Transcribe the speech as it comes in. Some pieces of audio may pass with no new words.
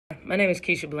My name is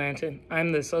Keisha Blanton.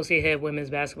 I'm the Associate Head Women's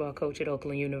Basketball Coach at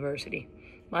Oakland University.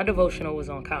 My devotional was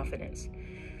on confidence.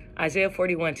 Isaiah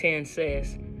 41:10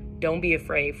 says, "Don't be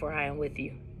afraid, for I am with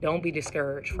you. Don't be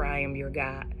discouraged, for I am your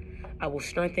God. I will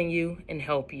strengthen you and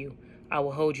help you. I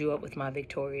will hold you up with my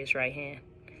victorious right hand."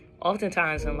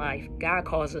 Oftentimes in life, God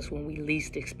calls us when we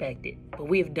least expect it, but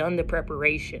we have done the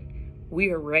preparation. We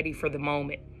are ready for the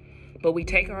moment, but we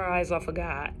take our eyes off of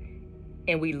God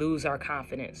and we lose our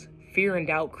confidence. Fear and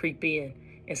doubt creep in,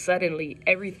 and suddenly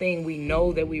everything we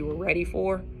know that we were ready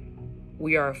for,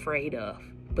 we are afraid of.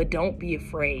 But don't be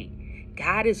afraid.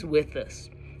 God is with us.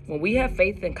 When we have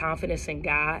faith and confidence in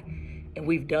God and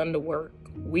we've done the work,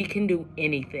 we can do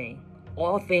anything.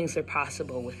 All things are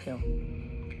possible with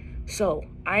Him. So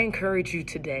I encourage you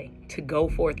today to go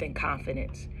forth in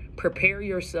confidence. Prepare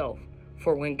yourself,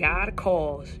 for when God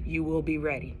calls, you will be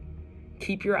ready.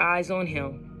 Keep your eyes on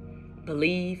Him,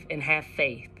 believe and have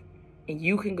faith, and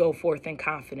you can go forth in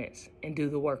confidence and do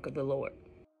the work of the Lord.